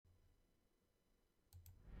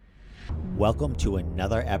Welcome to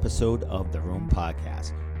another episode of The Room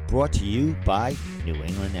Podcast, brought to you by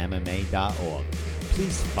NewEnglandMMA.org.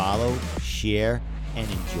 Please follow, share, and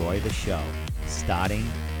enjoy the show, starting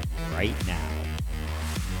right now.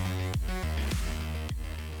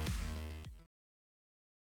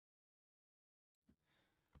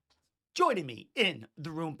 Joining me in The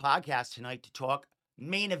Room Podcast tonight to talk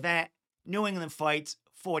main event New England Fights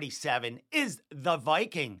 47 is the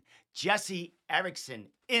Viking, Jesse Erickson,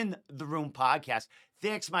 in The Room Podcast.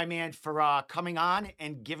 Thanks, my man, for coming on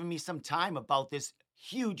and giving me some time about this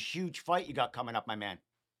huge fight you got coming up, my man.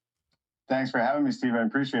 Thanks for having me, Steve. I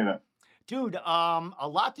appreciate it. Dude, a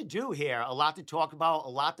lot to do here, a lot to talk about, a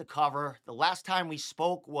lot to cover. The last time we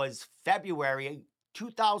spoke was February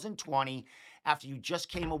 2020, after you just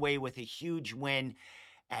came away with a huge win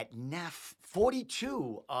at NEF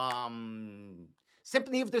 42,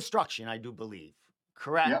 Symphony of Destruction, I do believe.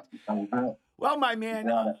 Correct? Yep. Well, my man,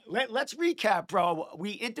 let's recap, bro.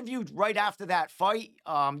 We interviewed right after that fight.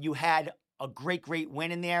 You had a great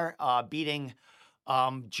win in there, beating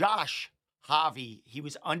Josh Harvey. He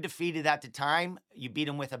was undefeated at the time. You beat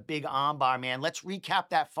him with a big armbar, man. Let's recap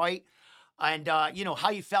that fight and,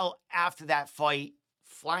 how you felt after that fight,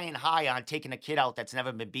 flying high on taking a kid out that's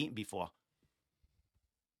never been beaten before.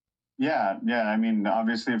 Yeah. I mean,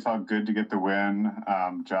 obviously it felt good to get the win.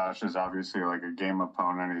 Josh is obviously like a game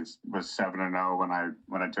opponent. He was 7-0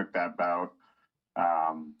 when I took that bout.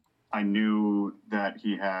 I knew that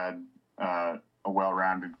he had a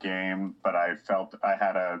well-rounded game, but I felt I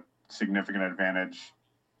had a significant advantage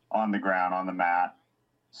on the ground, on the mat.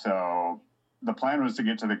 So the plan was to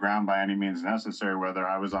get to the ground by any means necessary, whether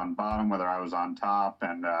I was on bottom, whether I was on top.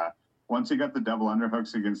 And once he got the double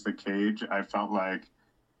underhooks against the cage, I felt like,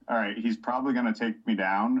 all right, he's probably going to take me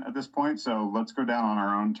down at this point. So let's go down on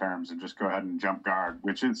our own terms and just go ahead and jump guard,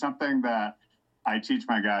 which is something that I teach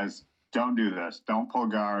my guys. Don't do this. Don't pull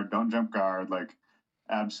guard. Don't jump guard. Like,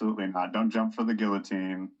 absolutely not. Don't jump for the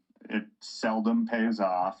guillotine. It seldom pays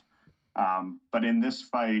off. But in this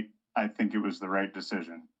fight, I think it was the right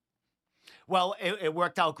decision. Well, it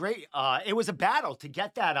worked out great. It was a battle to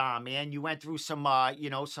get that on, man. You went through some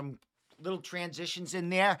little transitions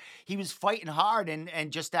in there. He was fighting hard,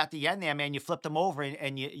 and just at the end there, man, you flipped him over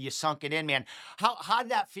and you sunk it in, man. How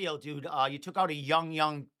did that feel, dude? You took out a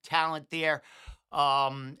young talent there,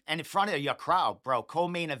 and in front of your crowd, bro.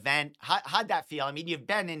 Co-main event. How'd that feel? I mean, you've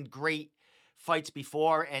been in great fights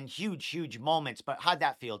before and huge moments, but how'd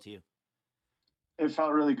that feel to you? It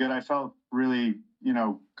felt really good. I felt really,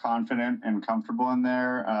 confident and comfortable in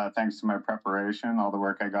there, thanks to my preparation, all the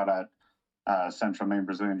work I got at Central Maine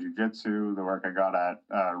Brazilian Jiu-Jitsu, the work I got at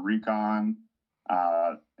Recon,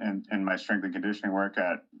 and my strength and conditioning work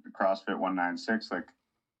at CrossFit 196. Like,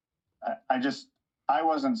 I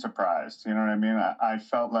wasn't surprised. You know what I mean? I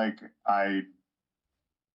felt like I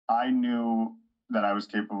knew that I was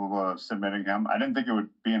capable of submitting him. I didn't think it would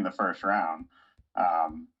be in the first round.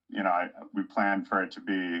 We planned for it to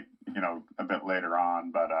be, a bit later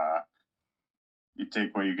on, but you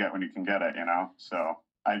take what you get when you can get it, So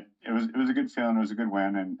it was a good feeling. It was a good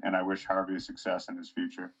win, and I wish Harvey success in his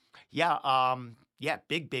future. Yeah,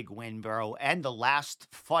 big win, bro. And the last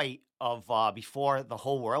fight of before the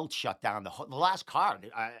whole world shut down, the last card.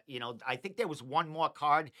 I think there was one more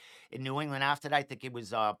card in New England after that. I think it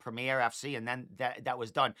was Premier FC, and then that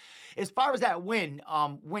was done. As far as that win,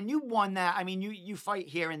 when you won that, I mean, you fight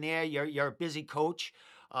here and there. You're a busy coach.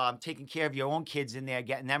 Taking care of your own kids in there,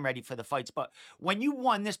 getting them ready for the fights. But when you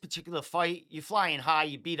won this particular fight, you're flying high.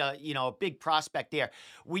 You beat a big prospect there.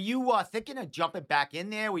 Were you thinking of jumping back in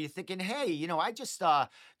there? Were you thinking, hey, I just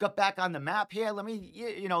got back on the map here. Let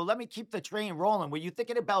me keep the train rolling. Were you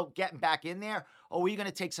thinking about getting back in there, or were you going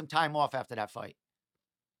to take some time off after that fight?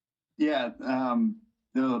 Yeah,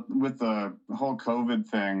 with the whole COVID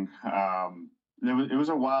thing. It was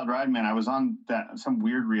a wild ride, man. I was on some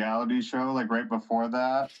weird reality show like right before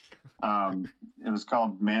that. It was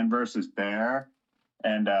called Man versus Bear,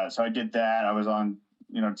 and so I did that. I was on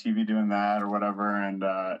TV doing that or whatever, and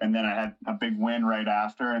then I had a big win right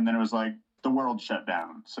after, and then it was like the world shut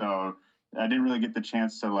down. So I didn't really get the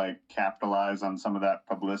chance to like capitalize on some of that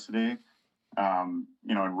publicity, and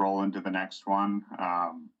roll into the next one.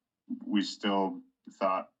 We still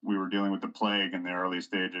thought we were dealing with the plague in the early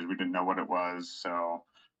stages. We didn't know what it was. So,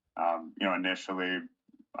 initially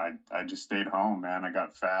I just stayed home, man. I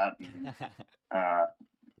got fat and,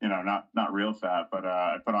 not real fat, but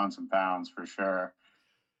I put on some pounds for sure.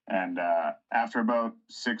 And after about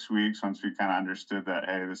 6 weeks, once we kind of understood that,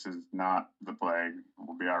 hey, this is not the plague,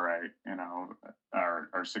 we'll be all right,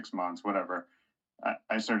 or 6 months, whatever.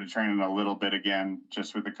 I started training a little bit again,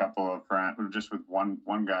 just with a couple of friends, or just with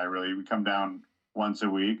one guy. Really, we come down once a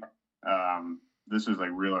week. This was like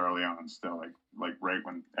real early on, still like right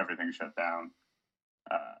when everything shut down.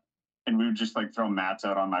 Uh, and we would just like throw mats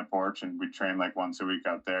out on my porch, and we'd train like once a week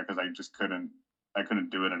out there because I just couldn't. I couldn't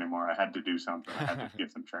do it anymore. I had to do something. I had to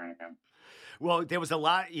get some training in. Well, there was a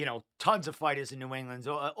lot, tons of fighters in New England,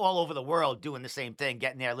 all over the world doing the same thing,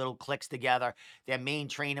 getting their little cliques together, their main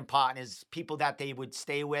training partners, people that they would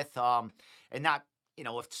stay with, and not,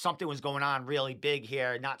 if something was going on really big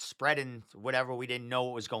here, not spreading whatever, we didn't know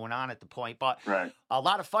what was going on at the point. But Right. a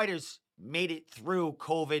lot of fighters made it through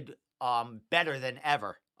COVID better than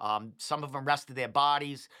ever. Some of them rested their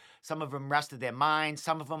bodies, some of them rested their minds,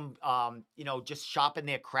 some of them, just sharpened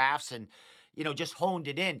their crafts and just honed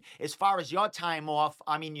it in. As far as your time off,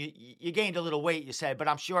 I mean, you gained a little weight, you said, but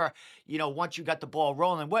I'm sure, once you got the ball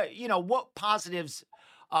rolling, what positives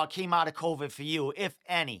came out of COVID for you, if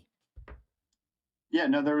any? Yeah,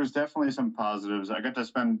 no, there was definitely some positives. I got to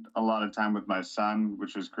spend a lot of time with my son,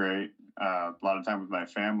 which was great. A lot of time with my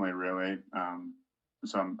family, really.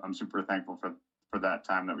 So I'm super thankful for that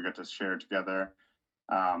time that we got to share together.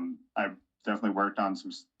 I definitely worked on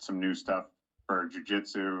some new stuff for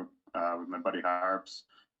jujitsu with my buddy Harps.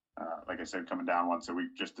 Like I said, coming down once a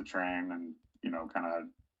week just to train and kind of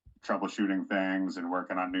troubleshooting things and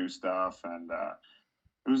working on new stuff. And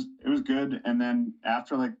it was good. And then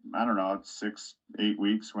after like I don't know 6 8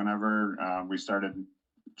 weeks, whenever we started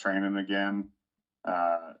training again,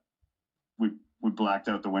 uh, we we blacked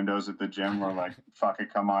out the windows at the gym. We're like, fuck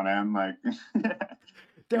it, come on in. Like,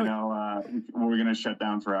 Dude, we're gonna shut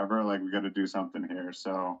down forever. Like, we got to do something here.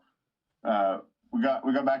 So uh, we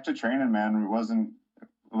got back to training, man. It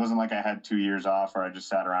wasn't like I had 2 years off or I just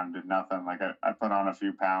sat around and did nothing. Like I put on a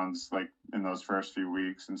few pounds like in those first few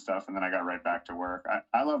weeks and stuff, and then I got right back to work.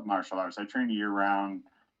 I love martial arts. I train year round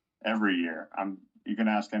every year. You can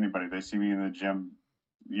ask anybody. They see me in the gym,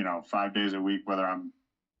 5 days a week, whether I'm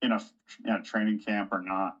in a training camp or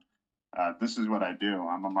not. This is what I do.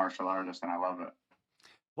 I'm a martial artist and I love it.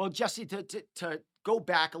 well, Jesse, to go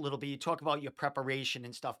back a little bit, you talk about your preparation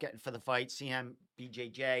and stuff, getting for the fight, CM,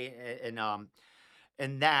 BJJ,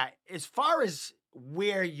 and that. As far as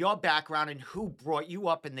where your background and who brought you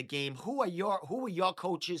up in the game, who are your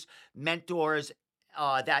coaches, mentors,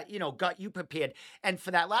 that got you prepared, and for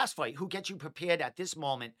that last fight, who gets you prepared at this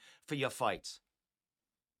moment for your fights?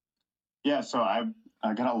 Yeah, so I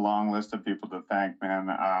got a long list of people to thank, man.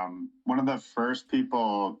 One of the first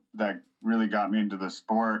people that really got me into the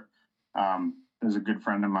sport is a good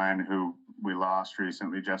friend of mine who we lost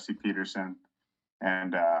recently, Jesse Peterson,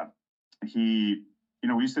 and he,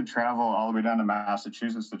 we used to travel all the way down to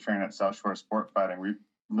Massachusetts to train at South Shore Sport Fighting. We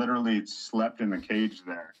literally slept in the cage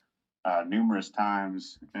there numerous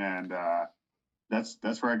times, and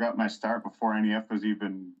that's where I got my start before NEF was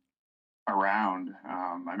even around.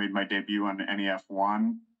 I made my debut on NEF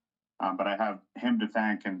one, but I have him to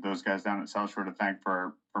thank and those guys down at South Shore to thank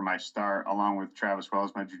for my start, along with Travis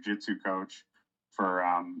Wells, my jiu-jitsu coach. For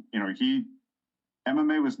he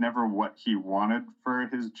MMA was never what he wanted for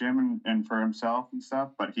his gym and for himself and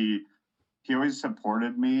stuff, but he always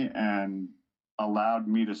supported me and allowed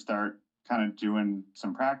me to start kind of doing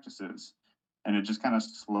some practices. And it just kind of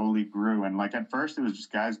slowly grew. And like at first, it was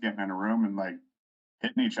just guys getting in a room and like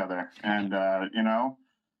hitting each other. And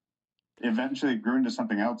eventually it grew into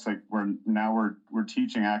something else. Like we're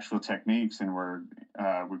teaching actual techniques, and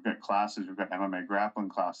we've got classes. We've got MMA grappling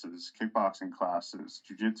classes, kickboxing classes,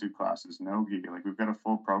 jujitsu classes, nogi. Like we've got a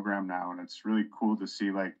full program now, and it's really cool to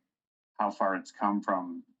see like how far it's come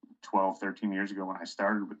from 12, 13 years ago when I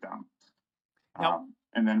started with them. Now,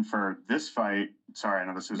 And then for this fight, sorry, I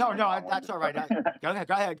know this is no, like no, that's all right. Go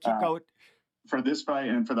ahead, keep uh, going. for this fight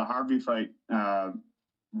and for the Harvey fight,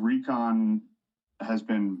 Recon has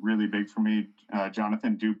been really big for me.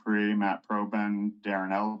 Jonathan Dupree, Matt Proben,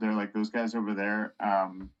 Darren Elder, like those guys over there,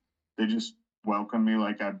 they just welcome me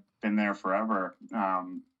like I've been there forever.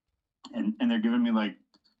 And they're giving me like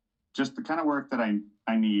just the kind of work that I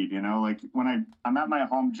need, like when I'm at my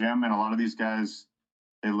home gym and a lot of these guys,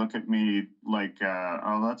 they look at me like,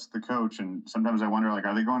 oh, that's the coach. And sometimes I wonder, like,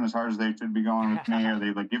 are they going as hard as they should be going with me? Are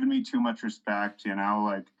they like giving me too much respect,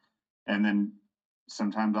 like, and then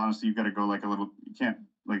sometimes honestly, you've got to go like a little, you can't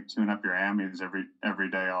like tune up your ammies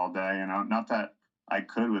every day, all day, not that I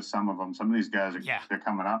could with some of them. Some of these guys Yeah. they're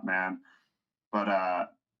coming up, man. But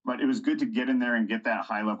it was good to get in there and get that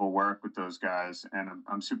high level work with those guys. And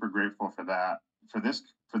I'm super grateful for that. For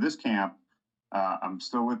this camp, I'm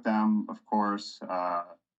still with them, of course.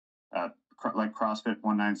 Like CrossFit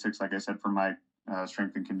 196, like I said, for my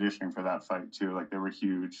strength and conditioning for that fight too. Like they were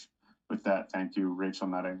huge. with that, thank you, Rachel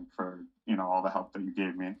Nutting, for all the help that you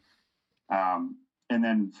gave me. And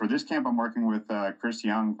then for this camp, I'm working with Chris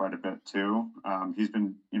Young quite a bit too. He's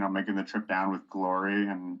been making the trip down with Glory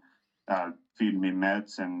and feeding me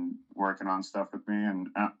mitts and working on stuff with me. And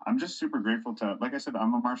I'm just super grateful to, like I said,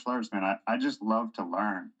 I'm a martial artist man. I just love to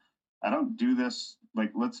learn. I don't do this,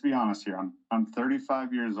 like, let's be honest here. I'm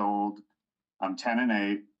 35 years old. I'm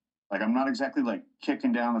 10-8. Like, I'm not exactly like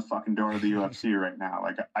kicking down the fucking door of the UFC right now.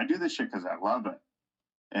 Like, I do this shit because I love it.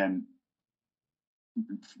 And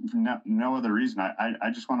no other reason.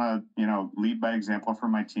 I just want to, lead by example for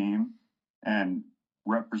my team and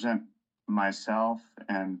represent myself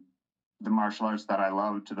and the martial arts that I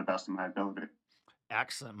love to the best of my ability.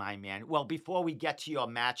 Excellent, my man. Well, before we get to your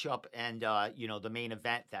matchup and the main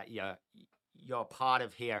event that you're a part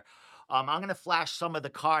of here, I'm gonna flash some of the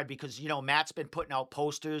card because Matt's been putting out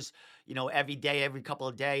posters, every day, every couple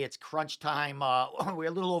of days. It's crunch time. We're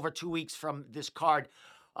a little over 2 weeks from this card.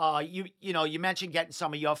 You mentioned getting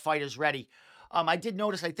some of your fighters ready. I did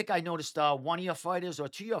notice. I think I noticed one of your fighters or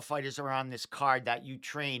two of your fighters are on this card that you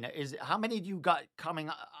train. How many do you got coming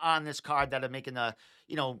on this card that are making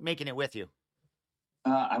making it with you?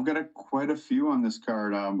 I've got quite a few on this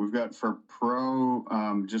card. We've got for pro,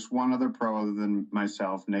 just one other pro other than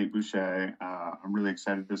myself, Nate Boucher. I'm really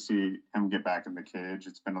excited to see him get back in the cage.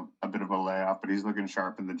 It's been a bit of a layoff, but he's looking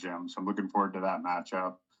sharp in the gym. So I'm looking forward to that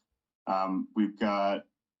matchup. We've got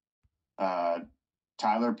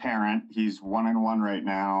Tyler Parent. He's 1-1 right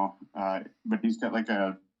now, but he's got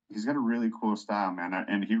a really cool style, man.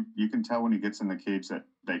 And you can tell when he gets in the cage that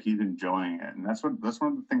he's enjoying it, and that's one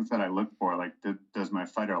of the things that I look for. Like, does my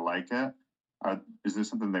fighter like it? Is this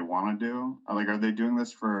something they want to do? Are they doing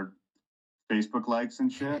this for Facebook likes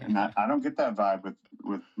and shit? And I don't get that vibe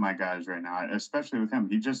with my guys right now, especially with him.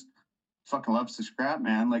 He just fucking loves to scrap,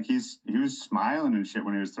 man. Like, he was smiling and shit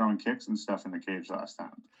when he was throwing kicks and stuff in the cage last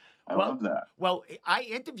time. I Well, love that. well, I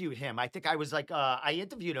interviewed him. I think I was like, I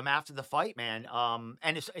interviewed him after the fight, man.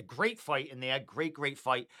 And it's a great fight in there. Great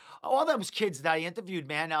fight. All those kids that I interviewed,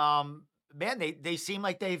 man. Man, they seem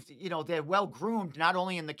like they're well groomed, not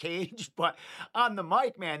only in the cage but on the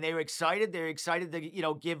mic, man. They were excited. They're excited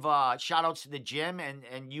to give shout outs to the gym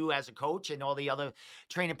and you as a coach and all the other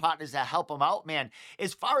training partners that help them out, man.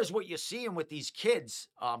 As far as what you're seeing with these kids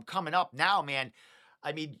coming up now, man.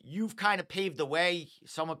 I mean, you've kind of paved the way.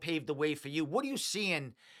 Someone paved the way for you. What are you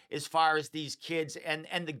seeing as far as these kids and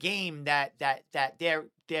the game that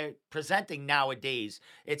they're presenting nowadays?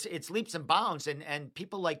 It's leaps and bounds, and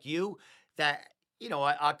people like you that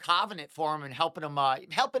are carving it for them and helping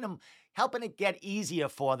it get easier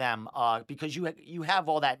for them because you have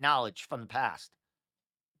all that knowledge from the past.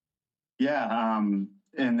 Yeah.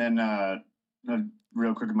 And then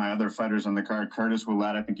real quick, my other fighters on the card, Curtis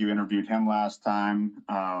Willett. I think you interviewed him last time.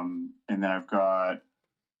 And then I've got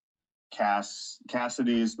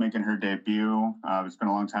Cassidy's making her debut. It's been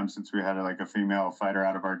a long time since we had a female fighter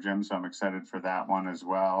out of our gym, so I'm excited for that one as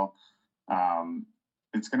well.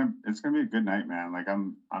 It's gonna be a good night, man. Like,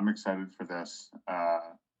 I'm excited for this.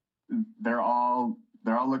 They're all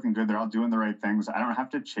looking good. They're all doing the right things. I don't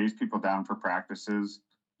have to chase people down for practices.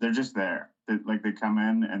 They're just there. They come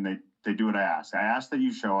in and they do what I ask. I ask that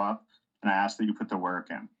you show up, and I ask that you put the work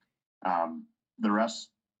in. The rest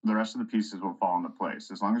of the pieces will fall into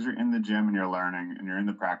place. As long as you're in the gym and you're learning and you're in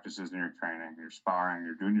the practices and you're training, you're sparring,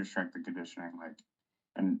 you're doing your strength and conditioning,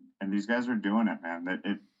 and these guys are doing it,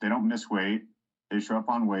 man. They don't miss weight. They show up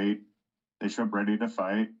on weight. They show up ready to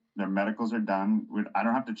fight. Their medicals are done. I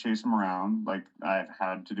don't have to chase them around like I've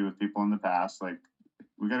had to do with people in the past. Like,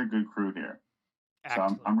 we got a good crew here.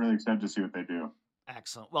 So I'm really excited to see what they do.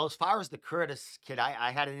 Excellent. Well, as far as the Curtis kid,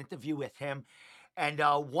 I had an interview with him. And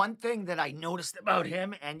one thing that I noticed about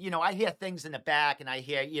him, and I hear things in the back, and I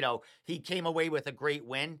hear, he came away with a great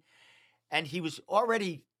win, and he was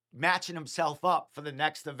already matching himself up for the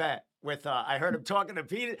next event. With I heard him talking to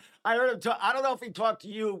Peter. I heard him talk. I don't know if he talked to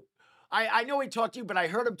you. I know he talked to you, but I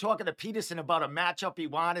heard him talking to Peterson about a matchup he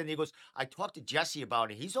wanted, and he goes, "I talked to Jesse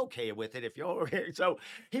about it. He's okay with it if you're okay." So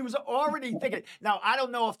he was already thinking. Now I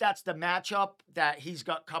don't know if that's the matchup that he's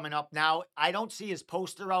got coming up now. I don't see his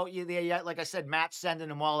poster out there yet. Like I said, Matt's sending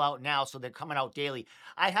them all out now, so they're coming out daily.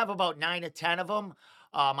 I have about 9 or 10 of them.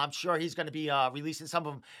 I'm sure he's going to be releasing some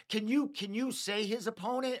of them. Can you say his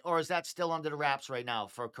opponent, or is that still under the wraps right now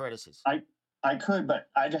for Curtis's? I could, but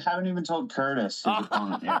I haven't even told Curtis his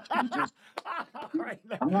opponent yet. Right.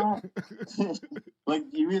 I'm not like,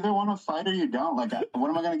 you either want to fight or you don't. Like, what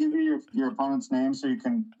am I going to give you your opponent's name so you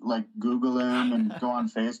can Google him and go on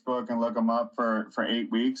Facebook and look him up for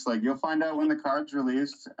 8 weeks? Like, you'll find out when the card's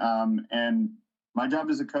released. And my job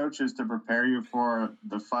as a coach is to prepare you for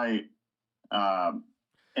the fight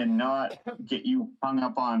and not get you hung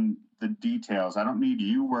up on the details. I don't need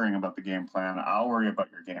you worrying about the game plan. I'll worry about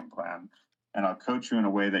your game plan, and I'll coach you in a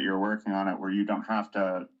way that you're working on it where you don't have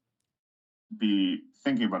to be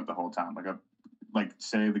thinking about it the whole time. Like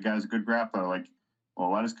say the guy's a good grappler, like, well,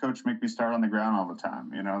 why does coach make me start on the ground all the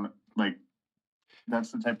time? Like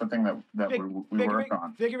that's the type of thing that we work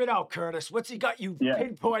on. Figure it out, Curtis. What's he got you Yeah,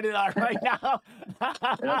 pinpointed on right now?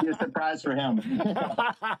 it'll be a surprise for him.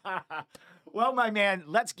 Well, my man,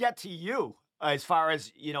 let's get to you as far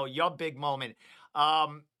as, your big moment.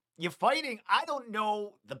 You're fighting. I don't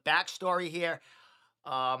know the backstory here.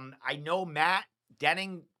 I know Matt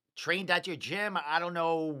Denning trained at your gym. I don't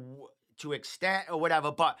know to extent or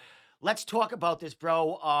whatever, but let's talk about this,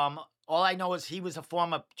 bro. All I know is he was a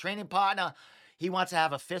former training partner. He wants to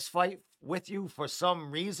have a fist fight with you for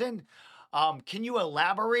some reason. Can you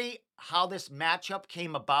elaborate how this matchup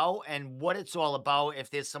came about and what it's all about? If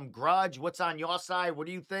there's some grudge, what's on your side? What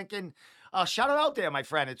are you thinking? Shout it out there, my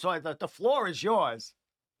friend. It's all, the floor is yours.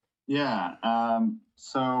 Yeah.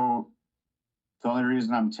 So the only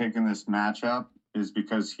reason I'm taking this matchup is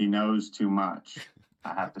because he knows too much.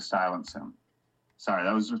 I have to silence him. Sorry,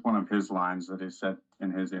 that was just one of his lines that he said in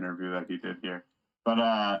his interview that he did here.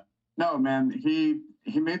 But no, man, he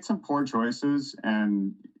made some poor choices,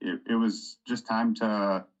 and it was just time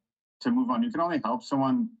to move on. You can only help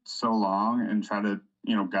someone so long and try to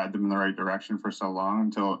guide them in the right direction for so long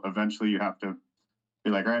until eventually you have to be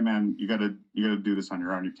like, all right, man, you gotta do this on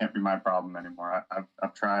your own. You can't be my problem anymore.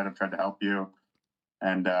 I've tried to help you,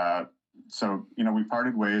 and so we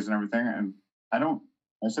parted ways and everything. And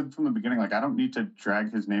I said from the beginning, like, I don't need to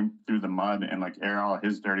drag his name through the mud and like air all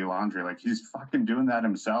his dirty laundry. Like, he's fucking doing that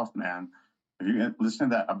himself, man. If you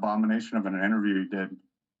listen to that abomination of an interview he did,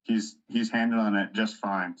 he's handling it just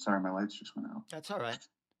fine. Sorry, my lights just went out. That's all right.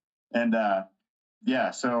 And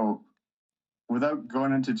yeah, so without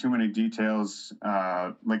going into too many details,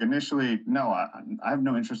 like initially, no, I have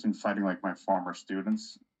no interest in fighting like my former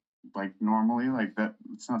students. Like normally, like that,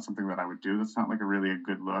 it's not something that I would do. That's not like a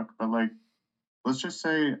good look. But like, let's just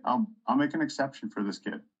say I'll make an exception for this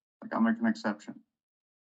kid. Like I'll make an exception.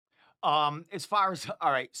 As far as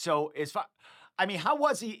all right, so I mean, how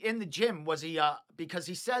was he in the gym? Was he because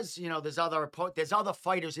he says, there's other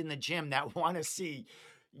fighters in the gym that want to see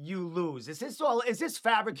you lose. Is this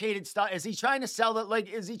fabricated stuff? Is he trying to sell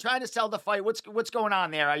is he trying to sell the fight? What's going on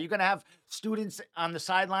there? Are you gonna have students on the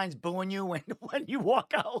sidelines booing you when you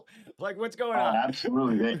walk out? Like, what's going on?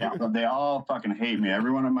 Absolutely. They all fucking hate me.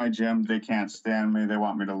 Everyone in my gym, they can't stand me. They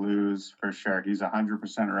want me to lose for sure. He's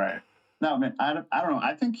 100% right. No, man, I don't know.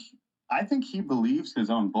 I think he believes his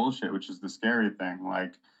own bullshit, which is the scary thing.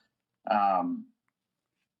 Like,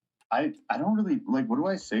 I don't really like. What do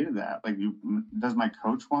I say to that? Like, does my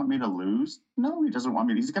coach want me to lose? No, he doesn't want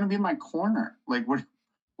me. He's going to be in my corner. Like, what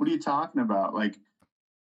are you talking about? Like,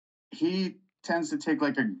 he tends to take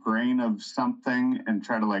like a grain of something and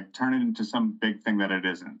try to like turn it into some big thing that it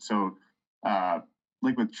isn't. So,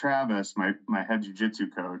 like with Travis, my head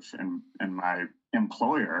jiu-jitsu coach and my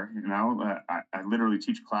employer, I literally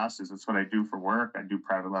teach classes. That's what I do for work. I do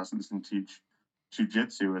private lessons and teach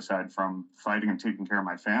jiu-jitsu aside from fighting and taking care of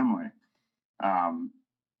my family.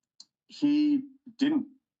 He didn't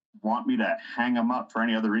want me to hang him up for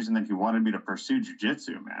any other reason than he wanted me to pursue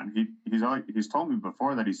jiu-jitsu, man. He's told me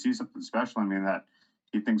before that he sees something special in me, that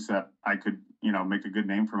he thinks that I could, make a good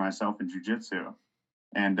name for myself in jiu-jitsu.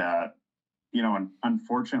 And and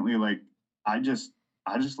unfortunately, like I just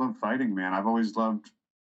love fighting, man. I've always loved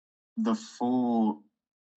the full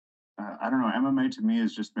I don't know, MMA to me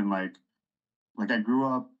has just been like I grew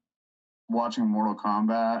up watching Mortal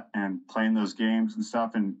Kombat and playing those games and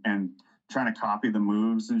stuff, and trying to copy the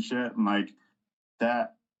moves and shit, and like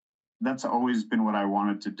that's always been what I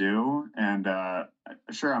wanted to do. And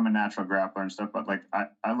sure, I'm a natural grappler and stuff, but like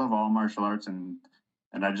I love all martial arts, and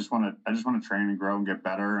I just want to train and grow and get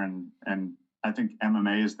better, and I think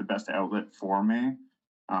MMA is the best outlet for me.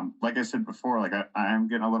 Like I said before, like I am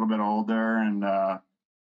getting a little bit older, and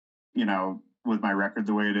with my record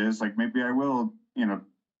the way it is, like maybe I will,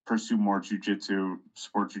 pursue more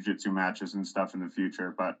sport jujitsu matches and stuff in the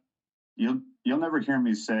future. But you'll never hear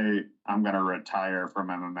me say I'm going to retire from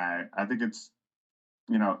MMA. I think it's,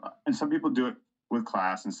 and some people do it with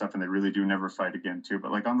class and stuff, and they really do never fight again too.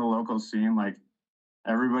 But like on the local scene, like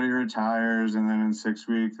everybody retires, and then in 6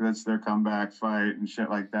 weeks, that's their comeback fight and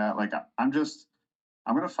shit like that. Like I'm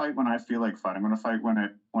going to fight when I feel like fighting. I'm going to fight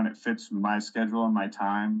when it fits my schedule and my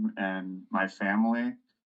time and my family.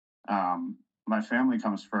 My family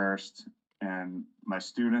comes first, and my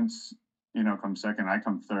students, come second. I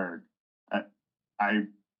come third.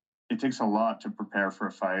 It takes a lot to prepare for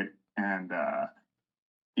a fight, and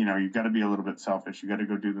you've got to be a little bit selfish. You got to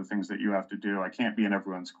go do the things that you have to do. I can't be in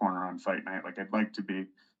everyone's corner on fight night like I'd like to be.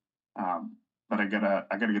 Um, but I gotta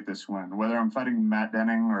get this win. Whether I'm fighting Matt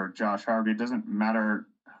Denning or Josh Harvey, it doesn't matter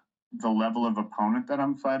the level of opponent that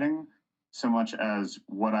I'm fighting so much as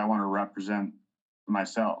what I want to represent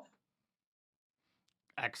myself.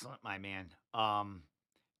 Excellent, my man.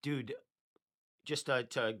 Dude, just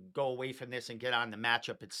to go away from this and get on the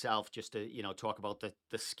matchup itself, just to talk about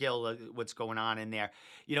the skill of what's going on in there.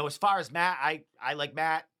 As far as Matt, I like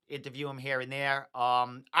Matt. Interview him here and there.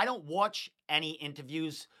 I don't watch any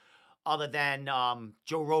interviews other than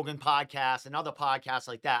Joe Rogan podcast and other podcasts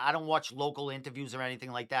like that. I don't watch local interviews or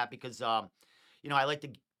anything like that because I like to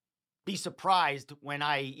be surprised when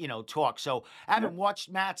I talk. So I haven't watched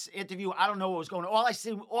Matt's interview. I don't know what was going on.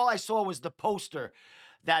 All I saw was the poster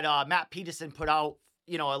that Matt Peterson put out.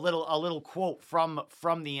 A little quote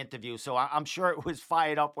from the interview. So I'm sure it was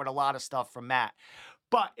fired up with a lot of stuff from Matt.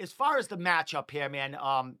 But as far as the matchup here, man,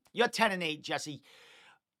 you're 10-8, Jesse.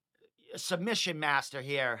 Submission master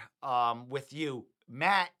here with you.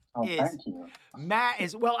 Oh, thank you. Matt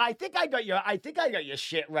is well. I think I got your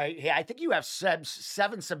shit right here. I think you have 7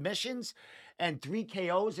 submissions and 3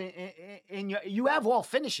 KOs in your. You have all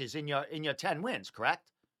finishes in your 10 wins,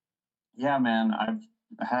 correct? Yeah, man. I've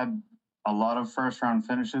had a lot of first round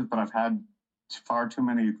finishes, but I've had far too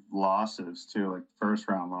many losses too, like first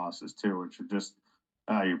round losses too, which are just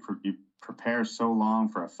you prepare so long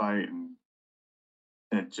for a fight, and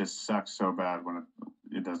it just sucks so bad when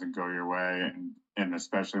it doesn't go your way, and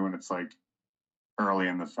especially when it's like early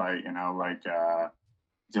in the fight, like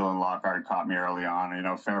Dylan Lockhart caught me early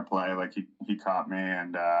on, fair play, like he caught me,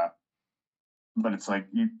 and but it's like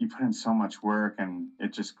you put in so much work, and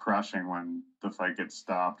it's just crushing when the fight gets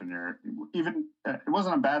stopped, and you're even it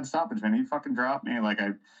wasn't a bad stoppage, man. He fucking dropped me, like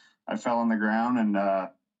I fell on the ground, and I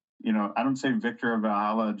don't say Victor of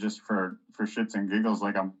Valhalla just for shits and giggles.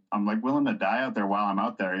 Like I'm like willing to die out there while I'm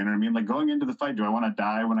out there. You know what I mean? Like going into the fight, do I want to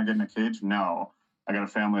die when I get in a cage? No. I got a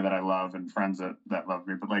family that I love and friends that love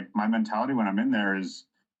me. But like my mentality when I'm in there is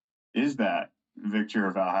that Victor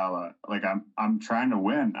of Valhalla. Like I'm trying to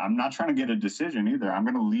win. I'm not trying to get a decision either. I'm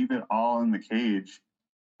gonna leave it all in the cage.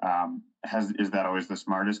 Is that always the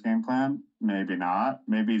smartest game plan? Maybe not.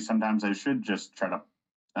 Maybe sometimes I should just try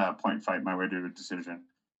to point fight my way to a decision.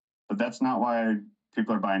 But that's not why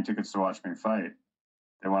people are buying tickets to watch me fight.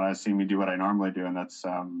 They want to see me do what I normally do, and that's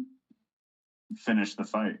finish the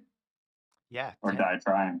fight. Yeah, or die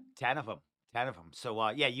trying. 10 of them. 10 of them. So,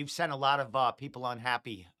 yeah, you've sent a lot of people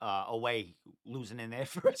unhappy away, losing in their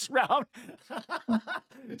first round.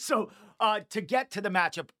 So, to get to the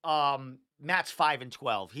matchup, Matt's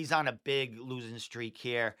 5-12. He's on a big losing streak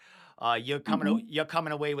here. You're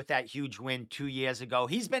coming away with that huge win 2 years ago.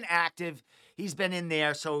 He's been active. He's been in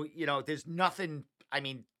there. So, there's nothing. I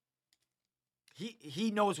mean,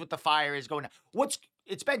 he knows what the fire is going on.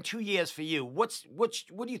 It's been 2 years for you. What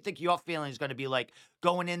do you think your feeling is going to be like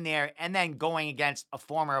going in there and then going against a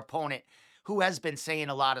former opponent who has been saying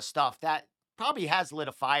a lot of stuff that probably has lit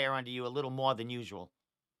a fire under you a little more than usual?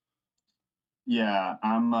 Yeah,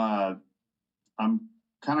 I'm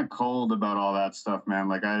kind of cold about all that stuff, man.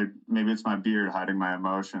 Like maybe it's my beard hiding my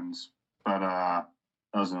emotions, but that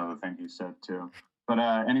was another thing he said too. But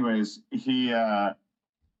anyways,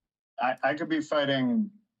 I could be fighting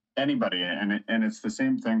anybody, and it's the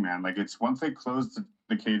same thing, man. Like it's once they close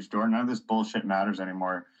the cage door, none of this bullshit matters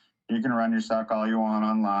anymore. You can run your suck all you want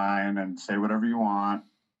online and say whatever you want,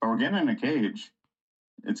 but we're getting in a cage.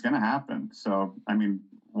 It's gonna happen. So I mean,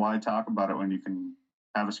 why talk about it when you can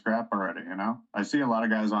have a scrap already? I see a lot of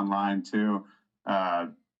guys online too,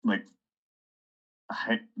 like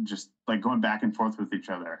just like going back and forth with each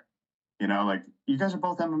other. Like you guys are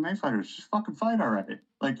both MMA fighters. Just fucking fight already.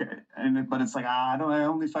 Like, but it's like I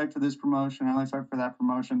only fight for this promotion. I only fight for that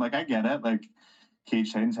promotion. Like I get it. Like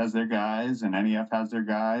Cage Titans has their guys, and NEF has their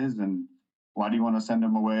guys, and why do you want to send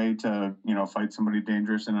them away to fight somebody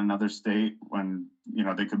dangerous in another state when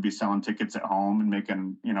they could be selling tickets at home and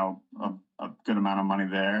making a good amount of money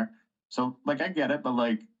there? So like I get it, but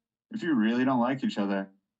like if you really don't like each other,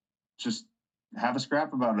 just have a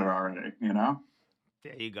scrap about it already.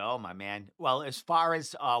 There you go, my man. Well, as far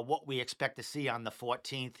as what we expect to see on the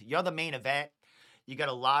 14th, you're the main event. You got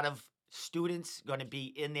a lot of students going to be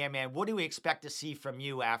in there, man. What do we expect to see from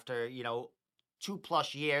you after,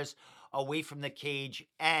 2+ years away from the cage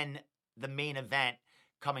and the main event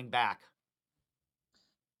coming back?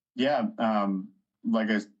 Yeah, like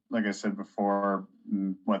I said before,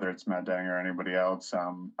 whether it's Matt Dang or anybody else,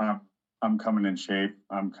 I'm coming in shape.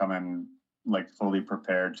 I'm coming like fully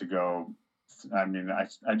prepared to go I mean,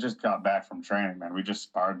 I just got back from training, man. We just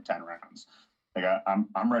sparred 10 rounds. Like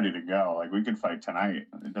I'm ready to go. Like we could fight tonight.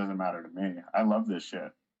 It doesn't matter to me. I love this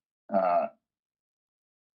shit. Uh,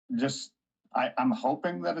 just I'm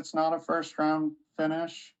hoping that it's not a first round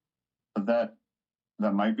finish, but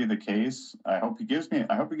that might be the case. I hope he gives me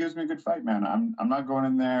a good fight, man. I'm not going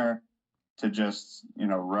in there to just,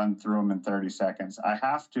 run through him in 30 seconds. I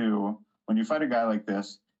have to, when you fight a guy like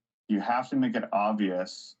this, you have to make it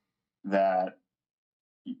obvious that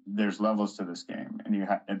there's levels to this game, and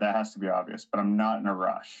that has to be obvious. But I'm not in a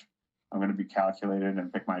rush. I'm going to be calculated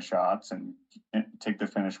and pick my shots and take the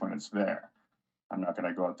finish when it's there. I'm not going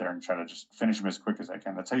to go out there and try to just finish him as quick as I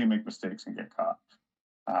can. That's how you make mistakes and get caught.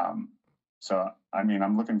 Um, so, I mean,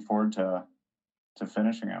 I'm looking forward to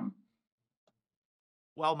finishing him.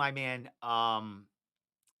 Well, my man,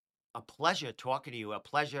 a pleasure talking to you. A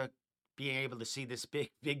pleasure being able to see this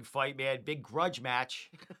big fight, man. Big grudge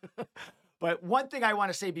match. But one thing I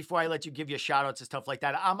want to say before I let you give your shout outs and stuff like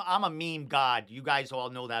that, I'm a meme god. You guys all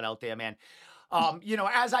know that out there, man.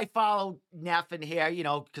 As I follow Neff in here,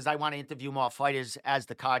 because I want to interview more fighters as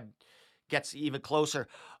the card gets even closer.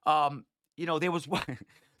 There was one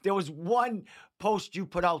there was one post you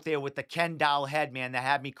put out there with the Ken doll head, man, that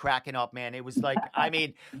had me cracking up, man. It was like, I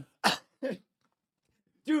mean,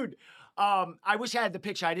 dude, I wish I had the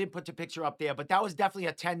picture. I didn't put the picture up there, but that was definitely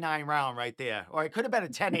a 10-9 round right there. Or it could have been a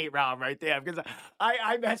 10-8 round right there because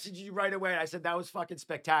I messaged you right away. I said that was fucking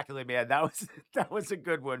spectacular, man. That was that was a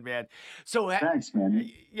good one, man. So Thanks,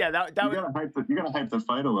 man. yeah, that was You gotta hype the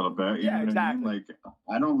fight a little bit. You know yeah, what I mean? exactly. Like,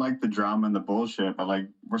 I don't like the drama and the bullshit, but like,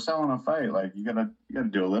 we're selling a fight. Like, you gotta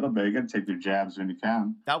do a little bit. You gotta take your jabs when you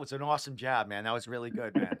can. That was an awesome job, man. That was really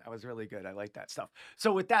good, man. That was really good. I like that stuff.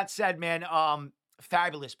 So with that said, man,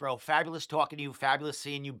 fabulous, bro. Fabulous talking to you. Fabulous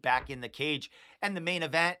seeing you back in the cage and the main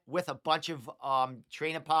event with a bunch of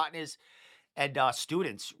training partners and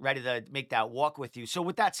students ready to make that walk with you. So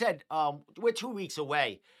with that said, we're 2 weeks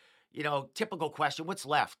away. Typical question: what's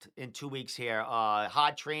left in 2 weeks here?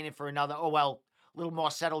 Hard training for another? Oh well, a little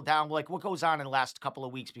more settled down. Like what goes on in the last couple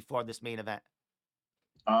of weeks before this main event?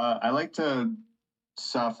 I like to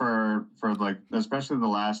suffer for like, especially the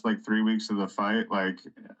last like 3 weeks of the fight. Like,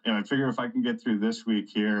 I figure if I can get through this week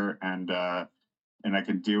here and I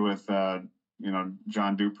can deal with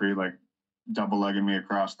John Dupree like double legging me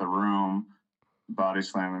across the room, body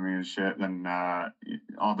slamming me and shit, then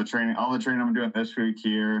all the training I'm doing this week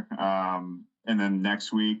here, and then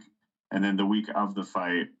next week, and then the week of the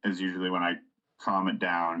fight is usually when I calm it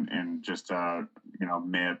down and just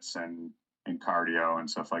mitts and cardio and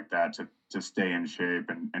stuff like that to stay in shape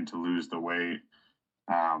and to lose the weight.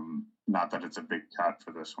 Not that it's a big cut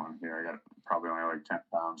for this one here. I got probably only like 10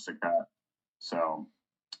 pounds to cut. So,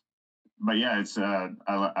 but yeah, it's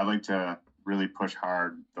I like to really push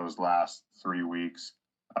hard those last 3 weeks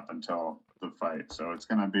up until the fight. So it's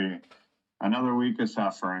gonna be another week of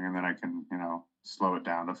suffering, and then I can slow it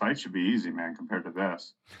down. The fight should be easy, man, compared to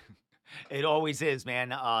this. It always is, man.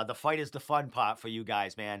 The fight is the fun part for you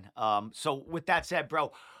guys, man. So with that said,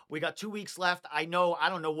 bro, we got 2 weeks left. I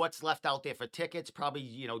don't know what's left out there for tickets,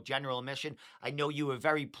 probably, general admission. I know you were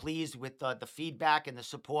very pleased with the feedback and the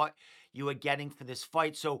support you were getting for this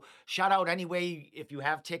fight. So shout out anyway, if you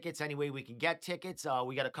have tickets, any way we can get tickets.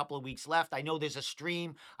 We got a couple of weeks left. I know there's a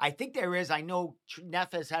stream. I think there is. I know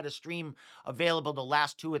NEF has had a stream available the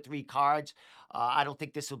last 2 or 3 cards. I don't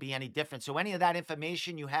think this will be any different. So any of that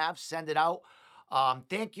information you have, send it out.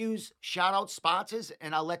 Thank yous, shout out sponsors,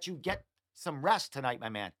 and I'll let you get some rest tonight, my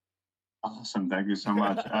man. Awesome, thank you so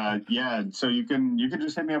much. Yeah, so you can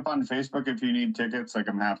just hit me up on Facebook if you need tickets. Like,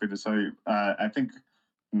 I'm happy to sell you. I think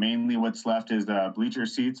mainly what's left is bleacher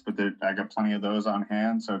seats, but I got plenty of those on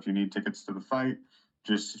hand. So if you need tickets to the fight,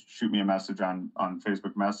 just shoot me a message on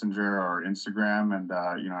Facebook Messenger or Instagram, and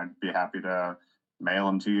I'd be happy to mail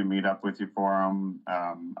them to you, meet up with you for them.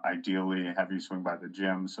 Ideally, have you swing by the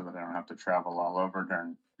gym so that I don't have to travel all over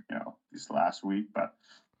during this last week. But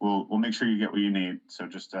we'll make sure you get what you need. So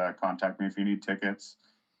just contact me if you need tickets.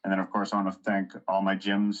 And then, of course, I want to thank all my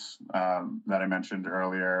gyms that I mentioned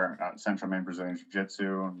earlier: Central Maine Brazilian Jiu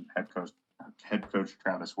Jitsu and head coach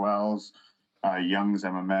Travis Wells, Young's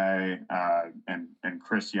MMA, and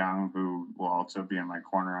Chris Young, who will also be in my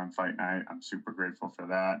corner on fight night. I'm super grateful for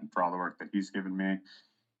that and for all the work that he's given me.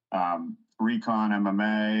 Recon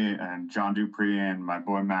MMA and John Dupree and my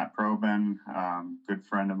boy Matt Probin, good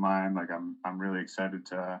friend of mine. Like, I'm really excited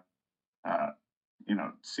to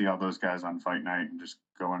see all those guys on fight night and just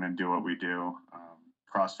go in and do what we do.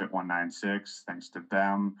 CrossFit 196, thanks to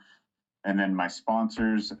them. And then my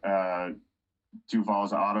sponsors,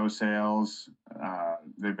 Duval's Auto Sales.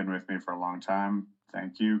 They've been with me for a long time.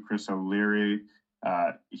 Thank you, Chris O'Leary.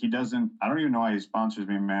 He doesn't. I don't even know why he sponsors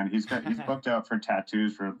me, man. He's booked out for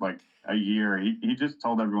tattoos for like a year. He just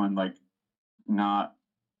told everyone like not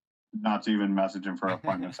not to even message him for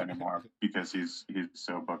appointments anymore because he's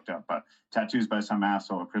so booked up. But tattoos by some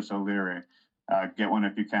asshole, Chris O'Leary. Get one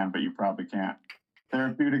if you can, but you probably can't.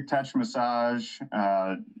 Therapeutic touch massage.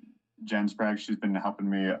 Jen Sprague, she's been helping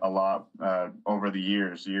me a lot over the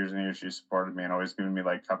years and years. She supported me and always giving me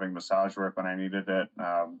like cupping massage work when I needed it.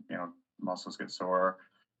 Muscles get sore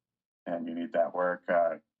and you need that work.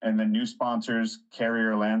 And then new sponsors,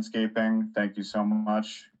 Carrier Landscaping. Thank you so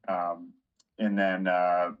much. And then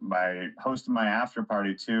my host of my after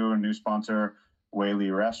party too, a new sponsor,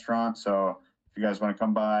 Whaley Restaurant. So if you guys want to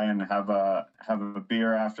come by and have a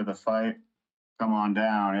beer after the fight, come on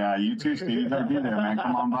down. Yeah, you too, Steve. You better be there, man.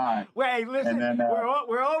 Come on by. Wait, listen, And then,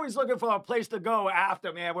 we're always looking for a place to go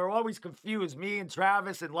after, man. We're always confused. Me and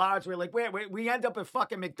Travis and Lars, we're like, wait, we end up at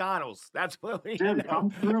fucking McDonald's. That's where we end Dude, up. come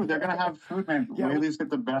through. They're gonna have food, man. Yeah, Whaley's got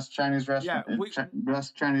the best Chinese restaurant,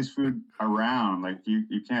 best Chinese food around. Like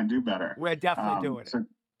you can't do better. We're definitely doing it. So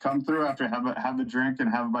come through after, have a drink and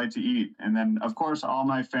have a bite to eat. And then, of course, all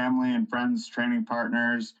my family and friends, training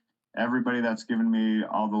partners, everybody that's given me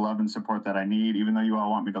all the love and support that I need, even though you all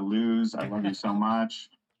want me to lose. I love you so much.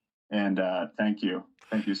 And thank you.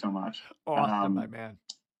 Thank you so much. Awesome, my man.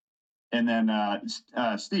 And then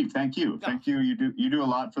Steve, thank you. Thank you. You do a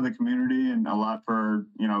lot for the community and a lot for,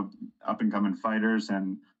 up and coming fighters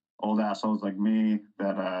and old assholes like me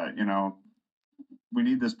that, we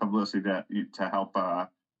need this publicity to help,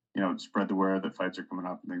 spread the word that fights are coming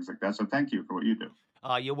up and things like that. So thank you for what you do.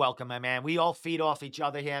 You're welcome, my man. We all feed off each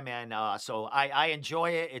other here, man. So I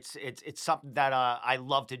enjoy it. It's something that I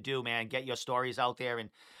love to do, man. Get your stories out there and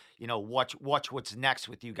watch what's next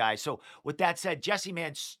with you guys. So with that said, Jesse,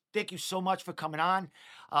 man, thank you so much for coming on.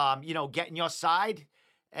 Getting your side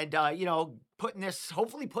and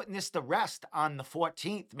hopefully putting this to rest on the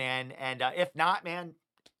 14th, man. And if not, man,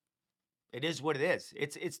 it is what it is.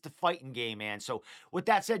 It's the fighting game, man. So with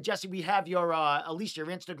that said, Jesse, we have your at least your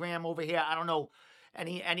Instagram over here. I don't know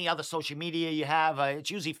any other social media you have. It's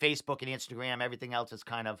usually Facebook and Instagram. Everything else is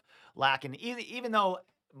kind of lacking. Even though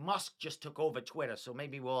Musk just took over Twitter, so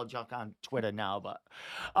maybe we'll all jump on Twitter now.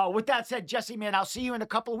 But with that said, Jesse, man, I'll see you in a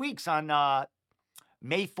couple of weeks on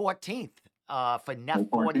May 14th. For NEF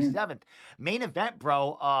 47th. Main event,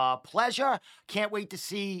 bro. Pleasure. Can't wait to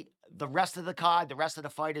see the rest of the card, the rest of the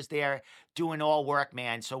fighters there doing all work,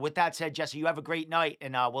 man. So with that said, Jesse, you have a great night,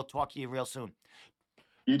 and we'll talk to you real soon.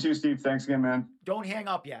 You too, Steve. Thanks again, man. Don't hang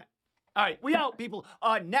up yet. All right, we out, people.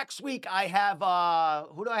 Next week, I have,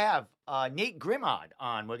 who do I have? Nate Grimard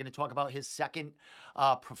on. We're going to talk about his second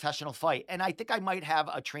professional fight. And I think I might have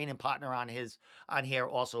a training partner on here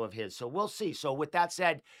also of his. So we'll see. So with that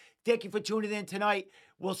said, thank you for tuning in tonight.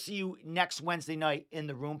 We'll see you next Wednesday night in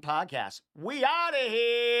the Room Podcast. We out of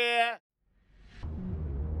here.